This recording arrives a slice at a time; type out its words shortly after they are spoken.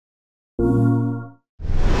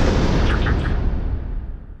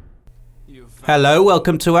Hello,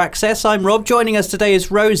 welcome to Access. I'm Rob. Joining us today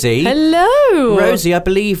is Rosie. Hello. Rosie, I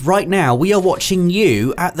believe right now we are watching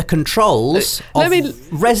you at the controls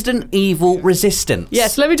of Resident Evil Resistance.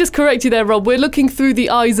 Yes, let me just correct you there, Rob. We're looking through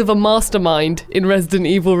the eyes of a mastermind in Resident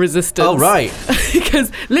Evil Resistance. Oh, right.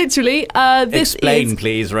 Because literally, Explain,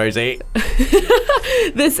 please, Rosie.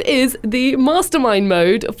 This is the Mastermind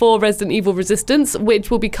mode for Resident Evil Resistance,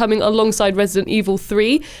 which will be coming alongside Resident Evil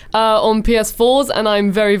 3 on PS4s, and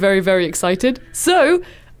I'm very, very, very excited. So,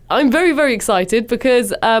 I'm very, very excited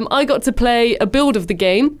because I got to play a build of the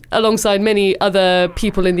game alongside many other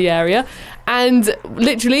people in the area, and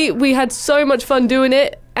literally, we had so much fun doing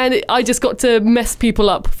it, and I just got to mess people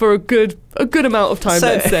up for a good amount of time,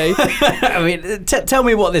 let's say. I mean, tell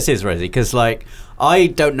me what this is, Rosie, because, like, I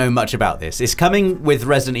don't know much about this. It's coming with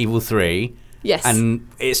Resident Evil 3. Yes. And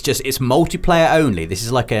it's multiplayer only. This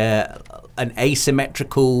is like an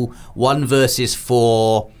asymmetrical 1 versus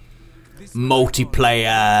 4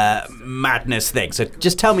 multiplayer madness thing. So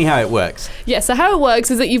just tell me how it works. Yeah, so how it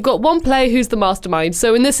works is that you've got one player who's the mastermind.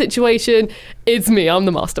 So in this situation, it's me. I'm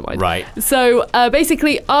the mastermind. Right. So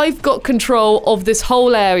basically, I've got control of this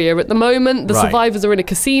whole area. At the moment, the survivors are in a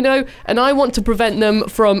casino, and I want to prevent them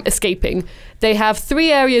from escaping. They have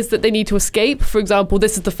 3 areas that they need to escape. For example,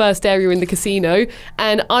 this is the first area in the casino,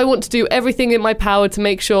 and I want to do everything in my power to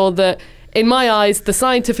make sure that, in my eyes, the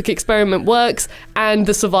scientific experiment works and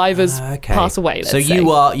the survivors pass away. So you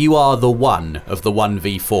are the one of the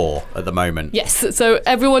 1v4 at the moment. Yes. So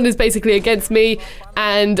everyone is basically against me,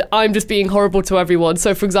 and I'm just being horrible to everyone.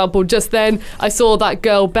 So, for example, just then I saw that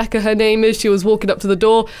girl, Becca, her name is. She was walking up to the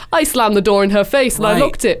door. I slammed the door in her face and I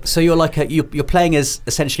locked it. So you're like you're playing as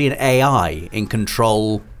essentially an AI in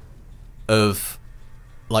control of,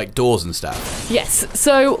 like, doors and stuff. Yes.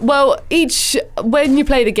 So, well, when you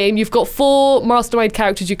play the game, you've got 4 mastermind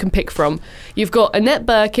characters you can pick from. You've got Annette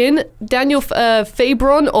Birkin, Daniel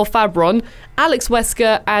Fabron, Alex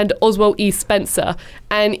Wesker, and Oswald E. Spencer.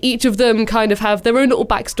 And each of them kind of have their own little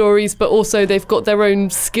backstories, but also they've got their own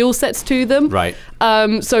skill sets to them. Right.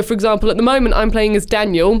 So, for example, at the moment, I'm playing as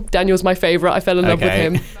Daniel. Daniel's my favourite. I fell in love with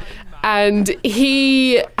him. And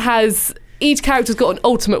each character's got an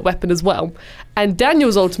ultimate weapon as well. And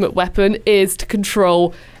Daniel's ultimate weapon is to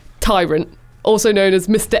control Tyrant, also known as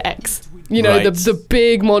Mr. X. You know, the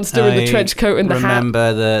big monster in the trench coat and the hat.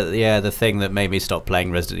 Remember the thing that made me stop playing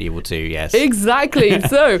Resident Evil 2, yes. Exactly.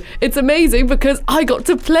 So it's amazing because I got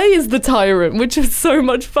to play as the Tyrant, which is so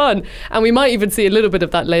much fun. And we might even see a little bit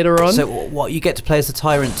of that later on. So what, you get to play as the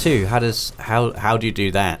Tyrant too? How do you do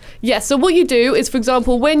that? Yeah, so what you do is, for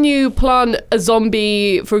example, when you plant a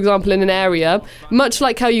zombie, for example, in an area, much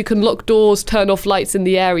like how you can lock doors, turn off lights in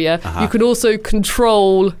the area, you can also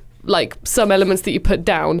control, like, some elements that you put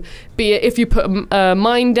down. Be it if you put a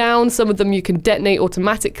mine down, some of them you can detonate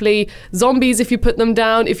automatically. Zombies, if you put them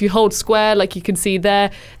down, if you hold square, like you can see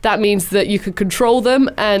there, that means that you can control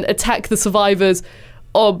them and attack the survivors,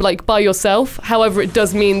 or like by yourself. However, it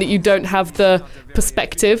does mean that you don't have the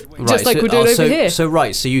perspective, just like we're doing over here.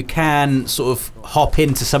 So you can sort of hop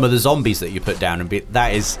into some of the zombies that you put down, and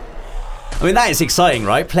that is exciting,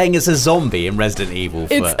 right? Playing as a zombie in Resident Evil.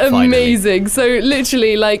 It's amazing. So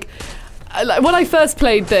literally, like when I first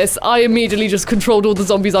played this, I immediately just controlled all the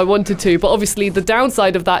zombies I wanted to. But obviously, the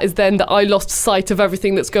downside of that is then that I lost sight of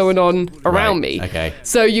everything that's going on around me. Okay.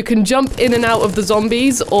 So you can jump in and out of the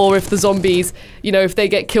zombies, or if the zombies, if they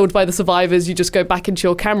get killed by the survivors, you just go back into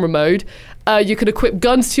your camera mode. You can equip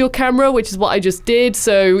guns to your camera, which is what I just did.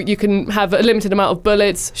 So you can have a limited amount of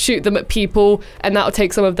bullets, shoot them at people, and that'll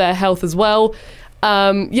take some of their health as well.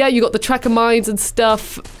 You got the tracker mines and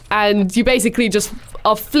stuff, and you basically just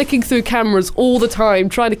are flicking through cameras all the time,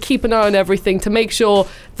 trying to keep an eye on everything to make sure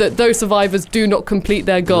that those survivors do not complete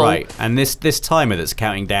their goal. Right, and this timer that's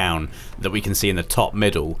counting down that we can see in the top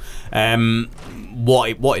middle,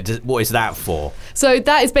 what is that for? So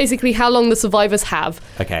that is basically how long the survivors have.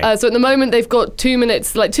 Okay. So at the moment they've got 2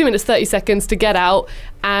 minutes, 2 minutes 30 seconds to get out,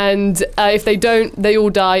 and if they don't, they all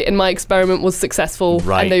die. And my experiment was successful,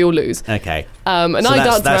 and they all lose. Okay. And so I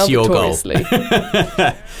danced around victoriously.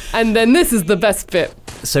 And then this is the best bit.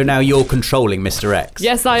 So now you're controlling Mr. X.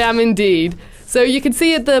 Yes, I am indeed. So you can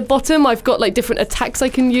see at the bottom, I've got like different attacks I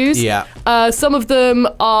can use. Yeah. Some of them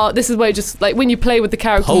are, this is where just like when you play with the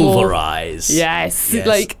character Pulverize. Yes.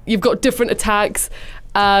 Like you've got different attacks.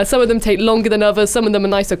 Some of them take longer than others. Some of them are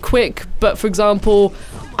nice and quick. But for example,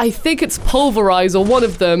 I think it's Pulverize, or one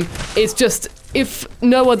of them is just, if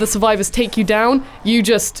no other survivors take you down, you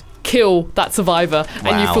just kill that survivor.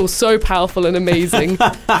 Wow. And you feel so powerful and amazing.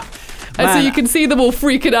 And so you can see them all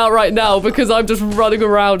freaking out right now because I'm just running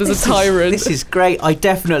around as a tyrant. This is great. I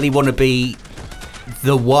definitely want to be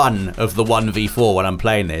the one of the 1v4 when I'm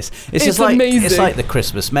playing this. It's just like amazing. It's like the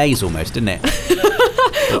Christmas maze almost, isn't it?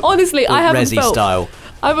 Honestly, I haven't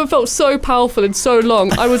felt so powerful in so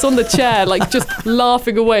long. I was on the chair, like, just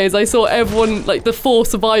laughing away as I saw everyone, like the 4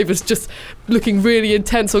 survivors, just looking really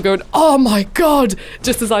intense or going, "Oh my god!"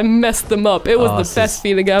 just as I messed them up. It was the best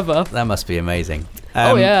feeling ever. That must be amazing.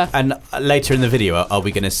 Oh yeah. And later in the video, are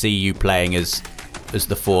we going to see you playing as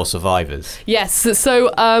the 4 survivors? Yes.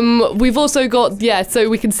 So we've also got so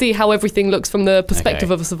we can see how everything looks from the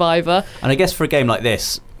perspective of a survivor. And I guess for a game like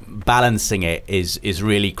this, balancing it is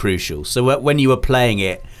really crucial. So when you were playing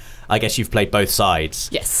it, I guess you've played both sides.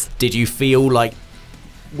 Yes. Did you feel like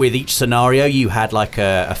with each scenario you had like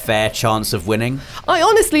a fair chance of winning?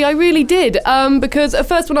 I really did, because at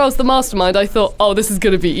first when I was the mastermind I thought, oh, this is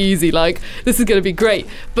going to be easy, like this is going to be great,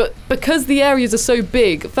 but because the areas are so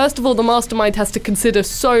big, first of all the mastermind has to consider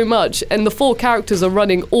so much and the 4 characters are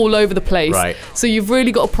running all over the place, right. So you've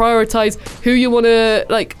really got to prioritize who you want to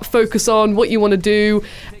like focus on, what you want to do,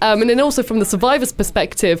 and then also from the survivor's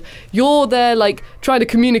perspective, you're there like trying to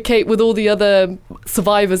communicate with all the other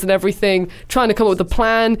survivors and everything, trying to come up with a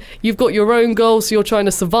plan. You've got your own goals, so you're trying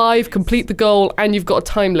to survive, complete the goal, and you've got a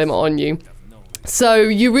time limit on you. So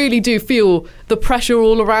you really do feel the pressure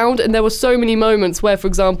all around, and there were so many moments where, for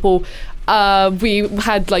example, we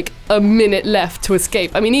had like a minute left to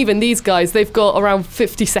escape. I mean, even these guys, they've got around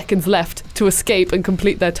 50 seconds left to escape and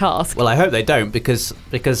complete their task. Well, I hope they don't,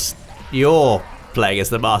 because you're playing as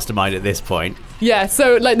the mastermind at this point. Yeah,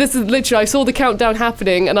 so like this is literally, I saw the countdown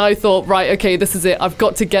happening and I thought, right, okay, this is it. I've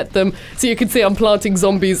got to get them. So you can see I'm planting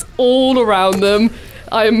zombies all around them.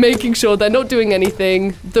 I am making sure they're not doing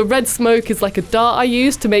anything. The red smoke is like a dart I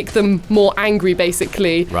use to make them more angry,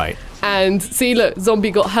 basically. Right. And see, look, zombie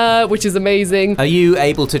got her, which is amazing. Are you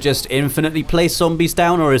able to just infinitely place zombies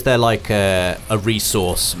down, or is there like a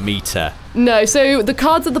resource meter? No, so the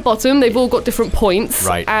cards at the bottom, they've all got different points.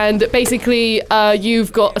 Right. And basically,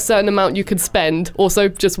 you've got a certain amount you can spend. Also,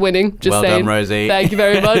 just winning. Just well saying. Done, Rosie. Thank you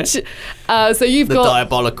very much. So you've the got...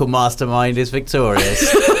 diabolical mastermind is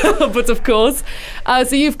victorious. But of course.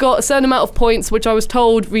 So you've got a certain amount of points, which I was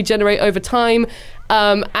told regenerate over time.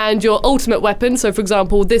 And your ultimate weapon, so for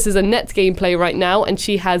example, this is a net gameplay right now, and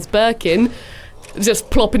she has Birkin, just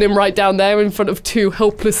plopping him right down there in front of 2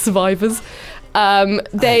 helpless survivors.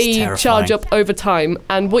 They charge up over time,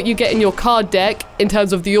 and what you get in your card deck in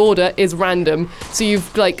terms of the order is random. So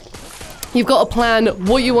you've got a plan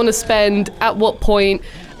what you want to spend at what point.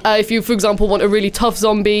 If you, for example, want a really tough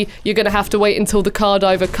zombie, you're going to have to wait until the card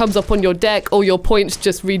either comes up on your deck or your points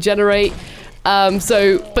just regenerate.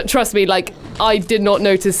 But trust me, like, I did not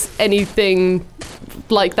notice anything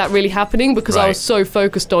like that really happening because I was so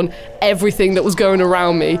focused on everything that was going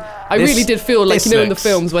around me. I really did feel like, you know, in the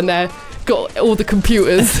films when they're got all the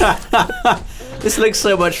computers. This looks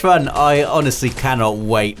so much fun. I honestly cannot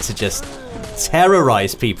wait to just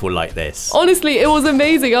terrorize people like this. Honestly, it was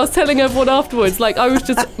amazing. I was telling everyone afterwards, like, I was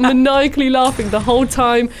just maniacally laughing the whole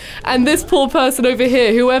time, and this poor person over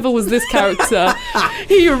here, whoever was this character,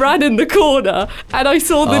 he ran in the corner, and I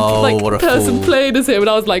saw the person playing as him, and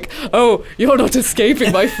I was like, oh, you're not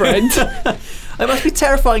escaping, my friend. It must be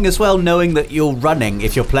terrifying as well, knowing that you're running,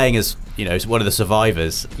 if you're playing as, you know, one of the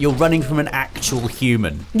survivors, you're running from an actual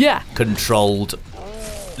human controlled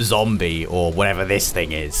zombie or whatever this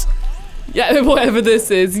thing is. Yeah, whatever this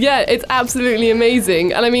is. Yeah, it's absolutely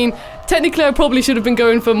amazing. And I mean, technically I probably should have been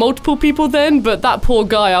going for multiple people then, but that poor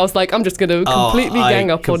guy, I was like, I'm just going to completely gang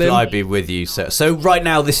up on him. I'd be with you, sir. So right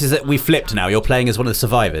now, we flipped now. You're playing as one of the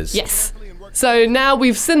survivors. Yes. So now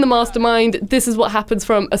we've seen the mastermind. This is what happens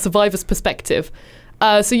from a survivor's perspective.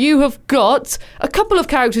 So you have got a couple of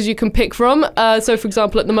characters you can pick from. So for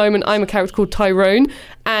example, at the moment, I'm a character called Tyrone,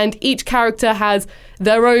 and each character has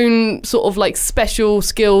their own sort of like special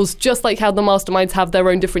skills, just like how the masterminds have their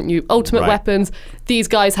own different new ultimate weapons. These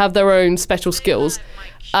guys have their own special skills.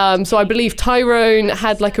 So I believe Tyrone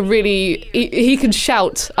had like a really... He can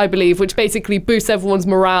shout, I believe, which basically boosts everyone's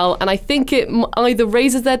morale. And I think it either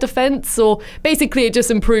raises their defense or basically it just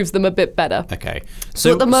improves them a bit better. Okay.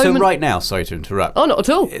 So, so right now, sorry to interrupt. Oh, not at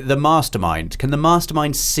all. The mastermind, can the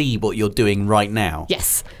mastermind see what you're doing right now?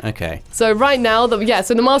 Yes. Okay. So right now,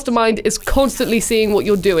 so the mastermind is constantly seeing what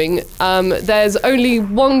you're doing. There's only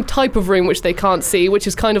one type of room which they can't see, which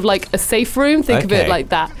is kind of like a safe room. Think of it like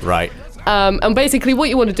that. Right. And basically what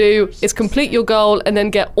you want to do is complete your goal and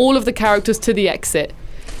then get all of the characters to the exit.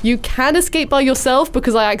 You can escape by yourself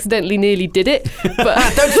because I accidentally nearly did it.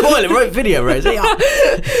 But don't spoil it, right video, Rosie.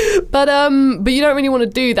 But you don't really want to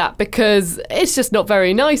do that because it's just not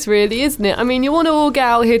very nice, really, isn't it? I mean, you want to all get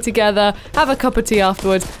out here together, have a cup of tea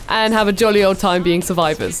afterwards, and have a jolly old time being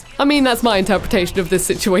survivors. I mean, that's my interpretation of this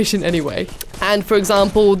situation anyway. And for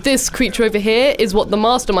example, this creature over here is what the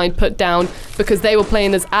Mastermind put down because they were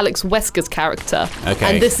playing as Alex Wesker's character. Okay.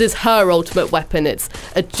 And this is her ultimate weapon. It's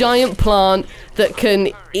a giant plant that can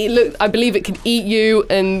eat, I believe it can eat you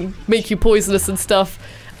and make you poisonous and stuff.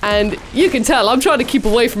 And you can tell I'm trying to keep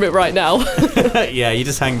away from it right now. Yeah, you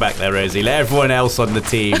just hang back there, Rosie. Let everyone else on the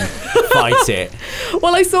team fight it.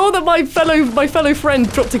 Well, I saw that my fellow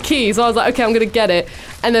friend dropped a key, so I was like, okay, I'm going to get it.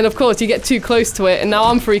 And then, of course, you get too close to it, and now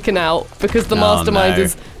I'm freaking out because the Mastermind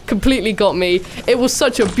has completely got me. It was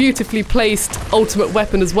such a beautifully placed ultimate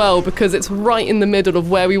weapon as well because it's right in the middle of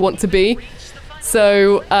where we want to be.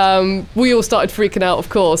 So we all started freaking out, of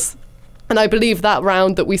course. And I believe that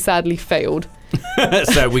round that we sadly failed.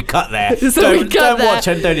 So we cut there. Don't watch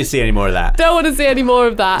and don't see any more of that. Don't want to see any more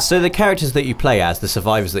of that. So the characters that you play as, the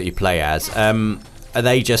survivors that you play as, are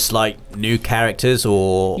they just like new characters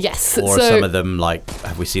or yes, or are some of them like,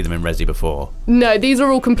 have we seen them in Resi before? No, these are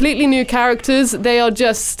all completely new characters. They are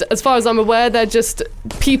just, as far as I'm aware, they're just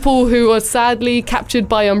people who are sadly captured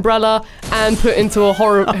by Umbrella and put into a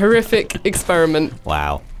horrific experiment.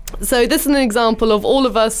 Wow. So this is an example of all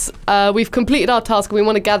of us, we've completed our task and we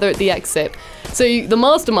want to gather at the exit. So the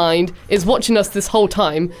Mastermind is watching us this whole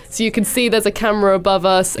time. So you can see there's a camera above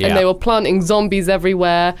us and they were planting zombies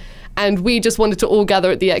everywhere. And we just wanted to all gather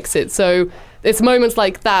at the exit. So it's moments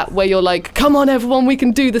like that where you're like, come on everyone, we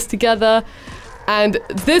can do this together. And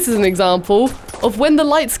this is an example of when the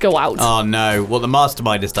lights go out. Oh no, well the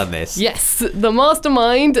Mastermind has done this. Yes, the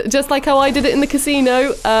Mastermind, just like how I did it in the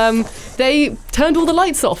casino, they turned all the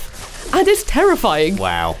lights off. And it's terrifying.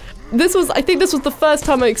 Wow. I think this was the first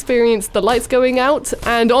time I experienced the lights going out,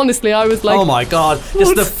 and honestly I was like, oh my god,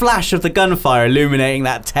 just the flash of the gunfire illuminating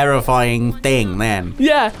that terrifying thing then.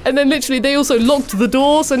 Yeah, and then literally they also locked the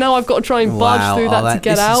door, so now I've got to try and barge through that to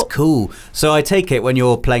get out. This is cool. So I take it when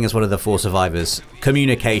you're playing as one of the 4 survivors,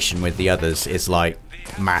 communication with the others is like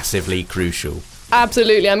massively crucial.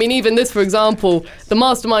 Absolutely. I mean, even this, for example, the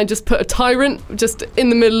Mastermind just put a tyrant just in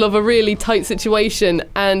the middle of a really tight situation,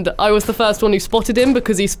 and I was the first one who spotted him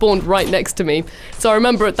because he spawned right next to me. So I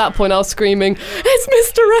remember at that point I was screaming, "It's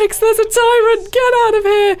Mr. X, there's a tyrant, get out of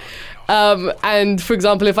here!" And for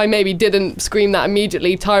example, if I maybe didn't scream that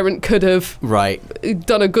immediately, Tyrant could have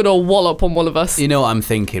done a good old wallop on one of us. You know what I'm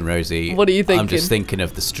thinking, Rosie? What are you thinking? I'm just thinking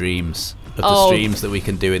of the streams. Streams that we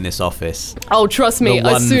can do in this office. Oh, trust me,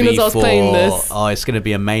 as soon as I was playing this. Oh, it's going to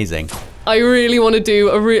be amazing. I really want to do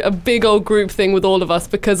a big old group thing with all of us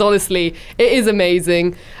because honestly, it is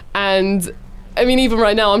amazing. And I mean, even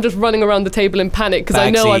right now, I'm just running around the table in panic because I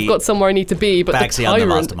know I've got somewhere I need to be. But Bagsy the Tyrant, on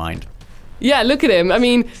the Mastermind. Yeah, look at him. I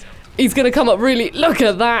mean, he's going to come up really... Look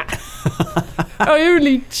at that. I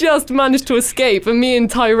only just managed to escape, and me and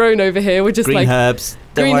Tyrone over here were just green herbs.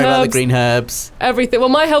 Don't worry about the green herbs. Everything. Well,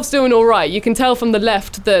 my health's doing all right. You can tell from the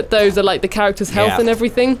left that those are like the character's health and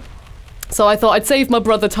everything. So I thought I'd save my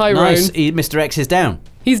brother Tyrone. Nice. Mr. X is down.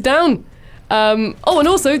 He's down. Oh, and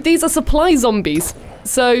also these are supply zombies.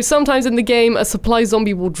 So sometimes in the game a supply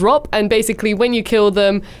zombie will drop, and basically when you kill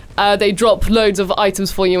them, they drop loads of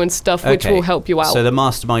items for you and stuff, which will help you out. So the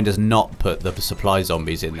Mastermind does not put the supply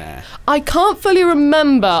zombies in there? I can't fully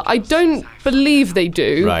remember. I don't believe they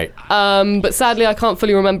do. Right. But sadly I can't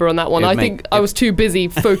fully remember on that one. I think I was too busy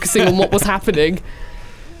focusing on what was happening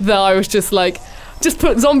that I was just like, just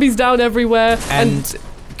put zombies down everywhere. And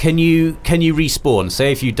Can you respawn?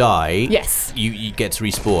 Say if you die, yes, you get to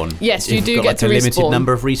respawn. Yes, you do get to respawn. A limited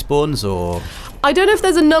number of respawns, or I don't know if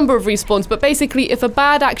there's a number of respawns, but basically, if a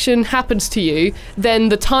bad action happens to you, then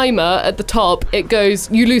the timer at the top it goes.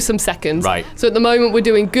 You lose some seconds. Right. So at the moment, we're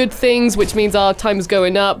doing good things, which means our timer's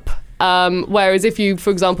going up. Whereas if you, for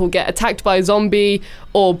example, get attacked by a zombie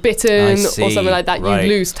or bitten or something like that, you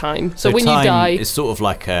lose time. So when you die, it's sort of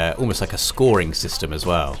like almost like a scoring system as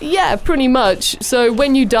well. Yeah, pretty much. So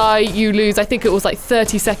when you die, you lose. I think it was like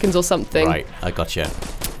 30 seconds or something. Right, I gotcha.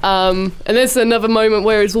 And there's another moment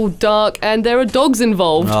where it's all dark and there are dogs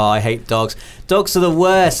involved. Oh, I hate dogs. Dogs are the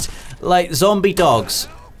worst. Like zombie dogs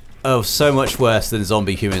are so much worse than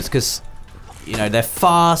zombie humans because, you know, they're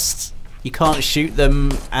fast. You can't shoot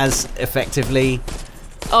them as effectively.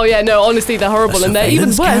 Oh yeah, no, honestly, they're horrible, and they're even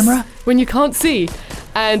worse camera? when you can't see.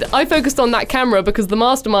 And I focused on that camera because the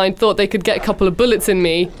Mastermind thought they could get a couple of bullets in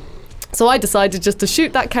me. So I decided just to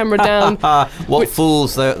shoot that camera down. What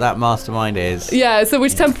fools that Mastermind is. Yeah, so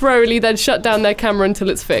which temporarily then shut down their camera until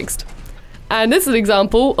it's fixed. And this is an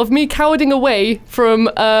example of me cowarding away from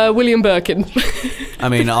William Birkin. I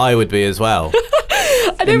mean, I would be as well.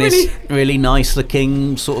 In this really nice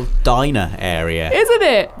looking sort of diner area. Isn't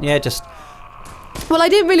it? Yeah, just... Well, I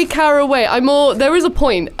didn't really cower away. There is a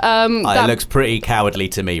point. It looks pretty cowardly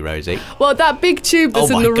to me, Rosie. Well, that big tube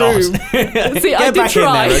that's in the room. See, I did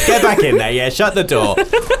try. Get back in there, yeah. Shut the door.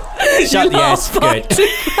 Yes, good.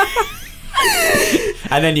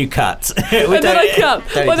 And then you cut. And then I cut.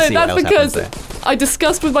 Well, no, that's because I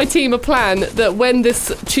discussed with my team a plan that when this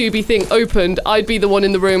tubey thing opened, I'd be the one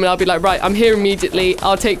in the room and I'd be like, right, I'm here immediately.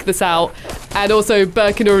 I'll take this out. And also,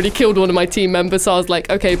 Birkin already killed one of my team members, so I was like,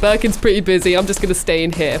 okay, Birkin's pretty busy. I'm just going to stay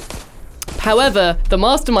in here. However, the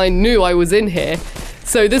Mastermind knew I was in here.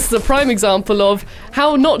 So this is a prime example of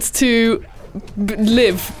how not to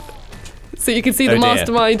live. So you can see the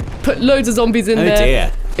Mastermind put loads of zombies in there.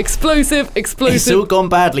 Dear. Explosive. It's all gone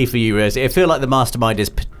badly for you, Rosie. I feel like the Mastermind is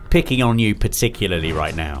picking on you particularly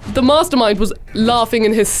right now. The Mastermind was laughing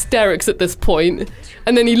in hysterics at this point,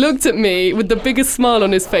 and then he looked at me with the biggest smile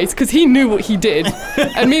on his face because he knew what he did.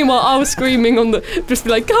 And meanwhile, I was screaming just be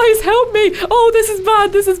like, guys, help me! Oh,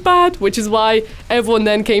 this is bad! Which is why everyone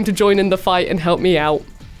then came to join in the fight and help me out.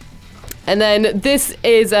 And then this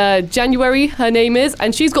is January, her name is,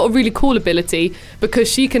 and she's got a really cool ability because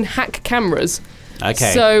she can hack cameras.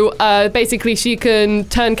 Okay. So basically she can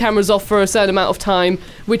turn cameras off for a certain amount of time,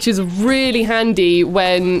 which is really handy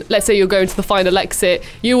when, let's say you're going to the final exit,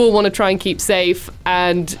 you will want to try and keep safe,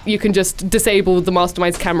 and you can just disable the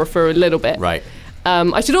Mastermind's camera for a little bit. Right.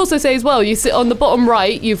 I should also say as well, you sit on the bottom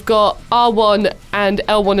right, you've got R1 and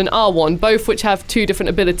L1 and R1, both which have two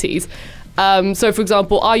different abilities. So for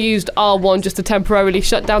example, I used R1 just to temporarily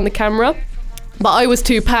shut down the camera, but I was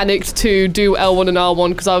too panicked to do L1 and R1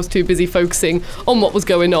 because I was too busy focusing on what was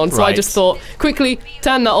going on. So I just thought, quickly,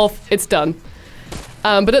 turn that off, it's done.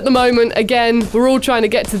 But at the moment, again, we're all trying to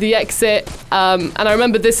get to the exit. And I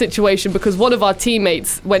remember this situation because one of our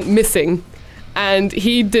teammates went missing. And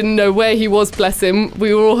he didn't know where he was, bless him.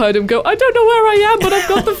 We all heard him go, I don't know where I am, but I've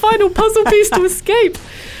got the final puzzle piece to escape.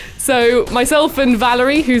 So myself and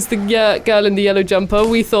Valerie, who's the girl in the yellow jumper,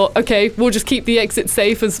 we thought, okay, we'll just keep the exit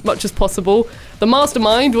safe as much as possible. The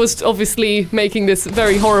Mastermind was obviously making this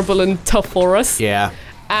very horrible and tough for us. Yeah.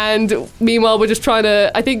 And meanwhile, we're just trying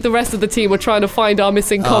to, I think the rest of the team were trying to find our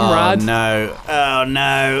missing comrade. Oh no. Oh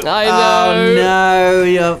no. I know. Oh no,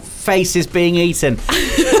 your face is being eaten.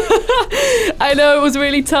 I know, it was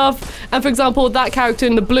really tough. And for example, that character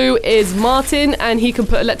in the blue is Martin, and he can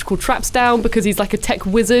put electrical traps down because he's like a tech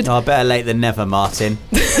wizard. Oh, better late than never, Martin.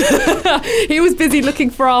 He was busy looking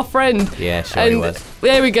for our friend. Yeah, sure he was.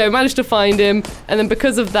 There we go, managed to find him. And then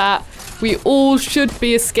because of that, we all should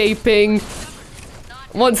be escaping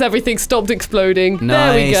once everything stopped exploding. Nice.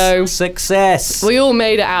 There we go. Success. We all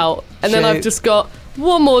made it out. And then I've just got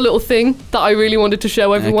one more little thing that I really wanted to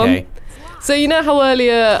show everyone. Okay. So you know how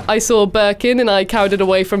earlier I saw Birkin and I cowered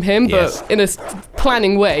away from him, but in a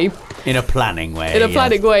planning way. In a planning way. In a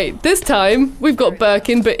planning way. This time, we've got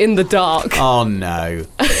Birkin, but in the dark. Oh, no.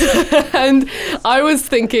 And I was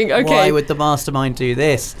thinking, okay. Why would the Mastermind do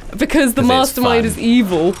this? Because the Mastermind is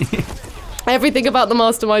evil. Everything about the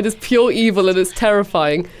Mastermind is pure evil and it's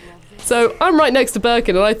terrifying. So I'm right next to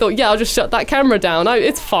Birkin and I thought, yeah, I'll just shut that camera down.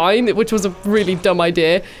 It's fine, which was a really dumb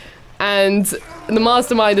idea. And the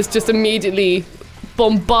Mastermind has just immediately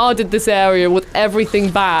bombarded this area with everything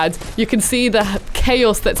bad. You can see the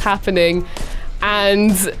chaos that's happening.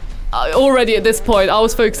 And already at this point, I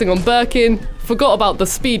was focusing on Birkin, forgot about the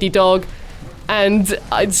speedy dog, and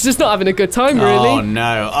it's just not having a good time, really. Oh,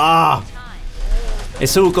 no.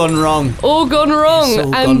 It's all gone wrong. All gone wrong. It's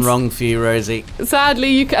all gone wrong for you, Rosie.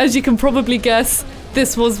 Sadly, as you can probably guess,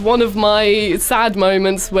 this was one of my sad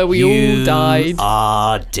moments where we all died. You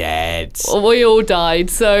are dead. We all died.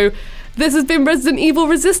 So this has been Resident Evil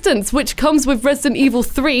Resistance, which comes with Resident Evil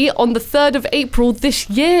 3 on the 3rd of April this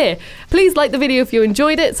year. Please like the video if you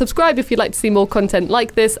enjoyed it, subscribe if you'd like to see more content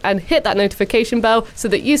like this, and hit that notification bell so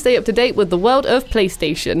that you stay up to date with the world of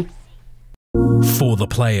PlayStation. For the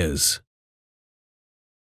players.